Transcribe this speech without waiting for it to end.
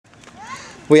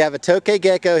We have a tokay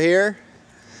gecko here.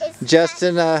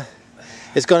 Justin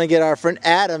is going to get our friend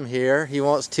Adam here. He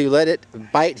wants to let it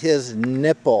bite his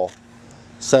nipple.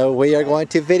 So we are going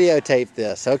to videotape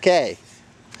this. Okay.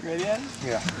 Ready, Adam?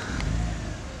 Yeah.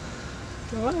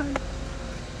 Come on.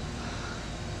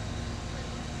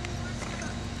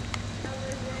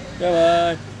 Come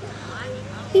on.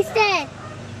 He's dead.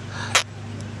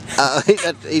 Oh,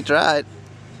 he tried.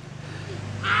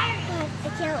 I can't.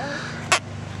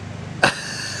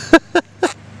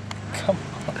 Come on.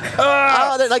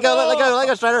 Oh, let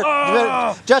go, Strider.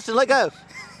 Oh. Justin, let go.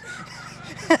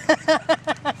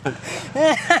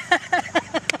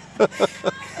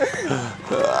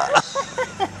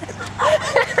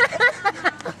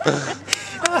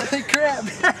 Holy crap.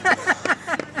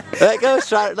 Let go,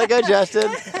 Strider. Let go,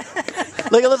 Justin.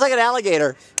 Look, it looks like an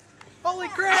alligator. Holy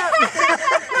crap.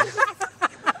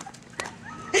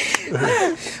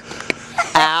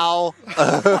 Ow.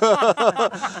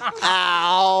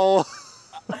 Ow.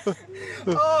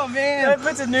 Oh man, that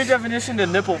puts a new definition to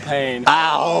nipple pain.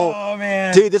 Ow. Oh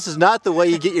man. Dude, this is not the way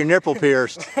you get your nipple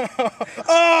pierced.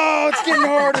 Oh, it's getting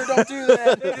harder. Don't do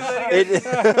that.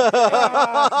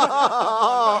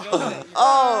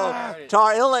 Oh,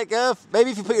 Tar, it'll let go.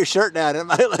 Maybe if you put your shirt down, it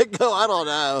might let go. I don't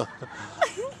know.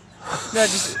 No,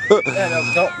 just no,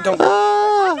 don't.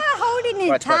 I'm not holding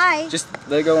it tight. Just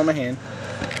let go on my hand.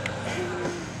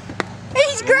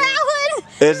 He's growling.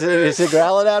 Is it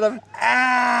growling at him?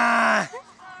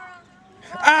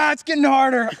 It's getting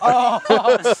harder. Oh.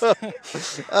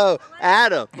 Oh,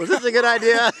 Adam, was this a good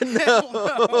idea? No.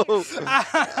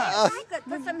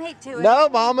 Put some heat to it. No,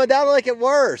 Mama, that'll make it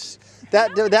worse.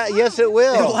 Yes, it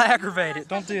will. It'll aggravate it.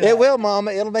 Don't do that. It will,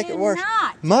 Mama. It'll make it worse.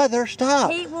 Not. Mother,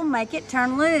 stop. Heat will make it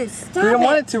turn loose. Stop We don't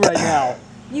want it to right now.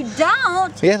 You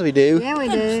don't. Yes, we do. Yeah, we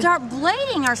do. Start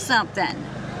bleeding or something.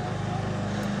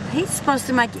 He's supposed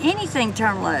to make anything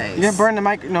turn loose. You didn't burn the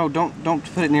mic. No, don't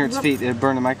put it near its feet. It'll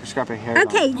burn the microscopic hair.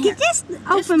 Okay, just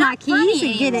open my keys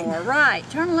and get it. Right,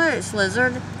 turn loose,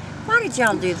 lizard. Why did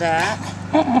y'all do that?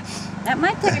 That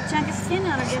might take a chunk of skin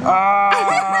out of it.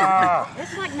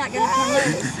 It's like not going to turn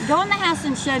loose. Go in the house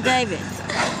and show David.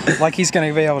 Like he's going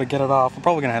to be able to get it off. We're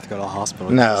probably going to have to go to the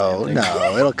hospital. No,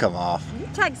 it'll come off.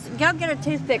 Go get a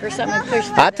toothpick or something and push.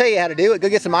 I'll tell you how to do it. Go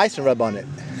get some ice and rub on it.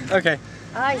 Okay.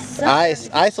 Ice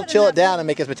will chill it down and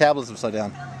make his metabolism slow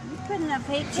down. You put enough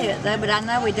heat to it though, but I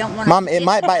know we don't want Mom, it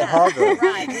might bite harder.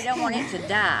 Right, we don't want it to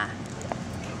die.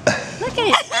 Look at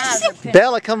his eyes are pink.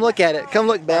 Bella, come look at it. Come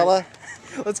look, Bella.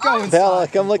 Let's go inside. Bella,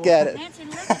 come look at it. Nancy,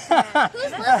 look at that. Whose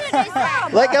lizard is that?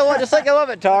 Just let go of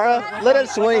it, Tara. Let it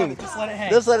swing. Just let it hang.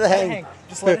 Just let it hang.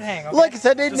 Just let it hang. Okay? Look, it's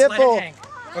a new Just nipple. Let it hang.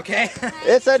 Okay.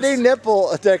 It's a new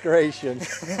nipple decoration.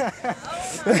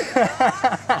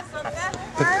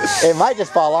 It might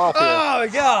just fall off here. Oh my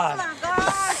God.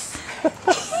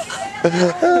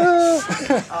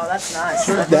 Oh, that's nice.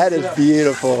 That is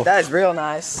beautiful. That is real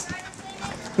nice.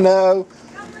 No.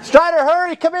 Strider,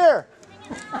 hurry, come here.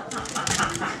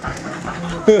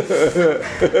 This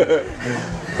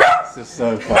is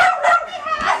so fun.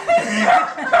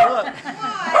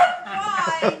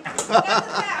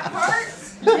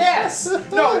 Yes.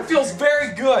 No, it feels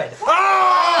very good.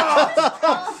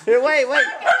 Oh! Here, wait.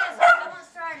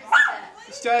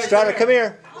 Strider, come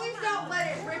here. Please don't let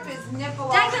it rip his nipple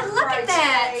off. David, look at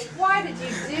that. Why did you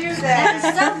do That is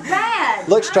that? so bad.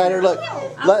 Look, Strider, look.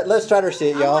 Let Strider see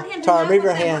it, y'all. Tara, move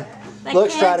your hand.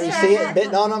 Look, Strider, you see it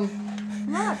bitten on him?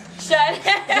 Y'all are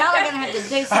going to have to do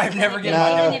something. I've never get my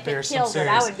Even nipple if it pierced. kills it,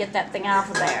 I would get that thing off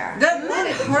of there. Doesn't let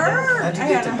it hurt. How'd you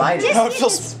get to bite it? No, it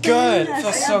feels good. It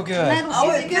feels so good.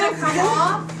 Oh, is it gonna come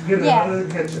off? Get it out of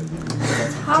the kitchen.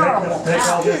 Horrible. Take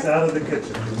all this out of the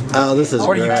kitchen. Oh, this is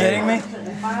What, are great. you kidding me?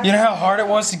 You know how hard it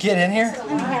was to get in here?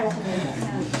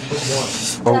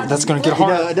 Oh, that's gonna get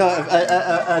hard. No,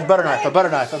 a butter knife. That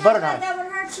would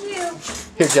hurt you.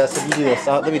 Here, Justin, you do this.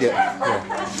 Let me do it.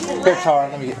 Here, Tara,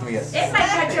 let me get it. It may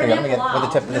cut your Here, let me nipple get with the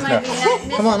off. tip of this You now. may be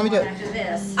missing Come on, let me do it. after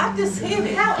this. I just hit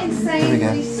it. How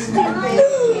Insanely stupid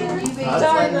can you be?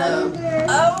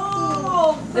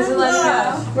 Oh, This is letting go.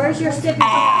 Where's your stippy?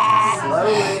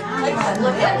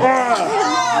 Look at it.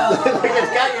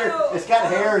 It's got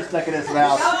hair stuck in its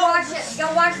mouth. Go wash it.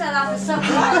 Go wash that off with soap.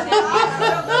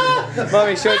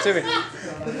 Mommy, show it to me.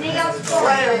 Yeah, alcohol.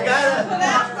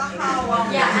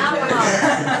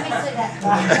 Let me see that.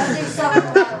 Go do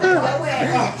something.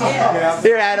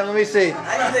 Here, Adam, let me see.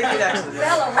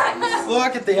 Bella, right?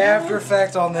 Look at the after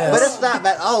effect on this. But it's not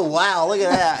bad. Oh, wow, look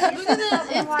at that. Look at that.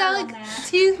 It's got like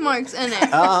tooth marks in it. It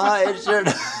sure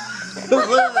does. Look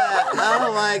at that.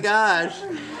 Oh, my gosh.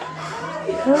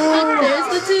 There's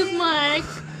the tooth mark.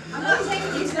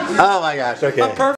 Oh, my gosh, okay.